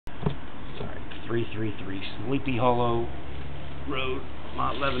333 Sleepy Hollow Road,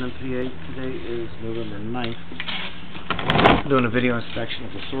 Lot 11 in PA. Today is November 9th. Doing a video inspection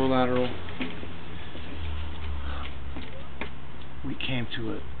of the sewer lateral. We came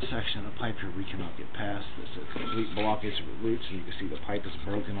to a section of the pipe here we cannot get past. It's a complete blockage with roots, and you can see the pipe is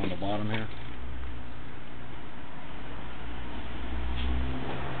broken on the bottom here.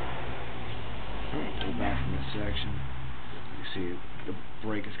 Pull back from this section. You see the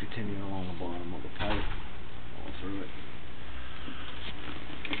break is continuing along the bottom of the pipe, all through it.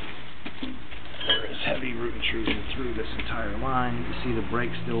 There is heavy root intrusion through this entire line. You can see the break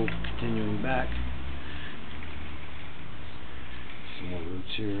still continuing back. Some more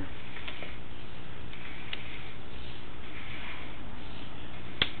roots here.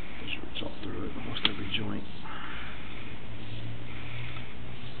 There's roots all through it, almost every joint.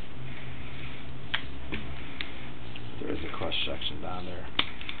 There is a crush section down there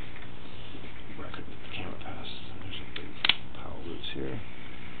where I couldn't get the camera past. There's a big pile of roots here.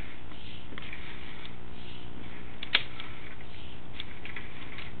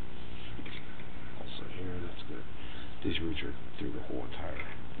 Also here, that's good. These roots are through the whole entire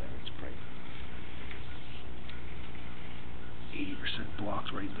thing. It's probably 80%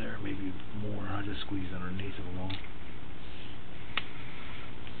 blocked right there, maybe more. I just squeezed underneath it along.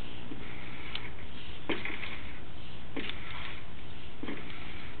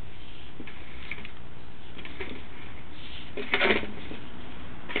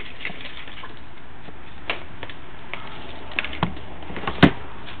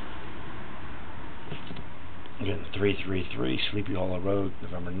 Again, 333 Sleepy Hollow Road,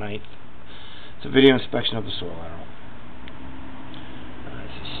 November 9th. It's a video inspection of the soil lateral.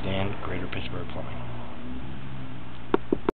 This is Stan, Greater Pittsburgh Plumbing.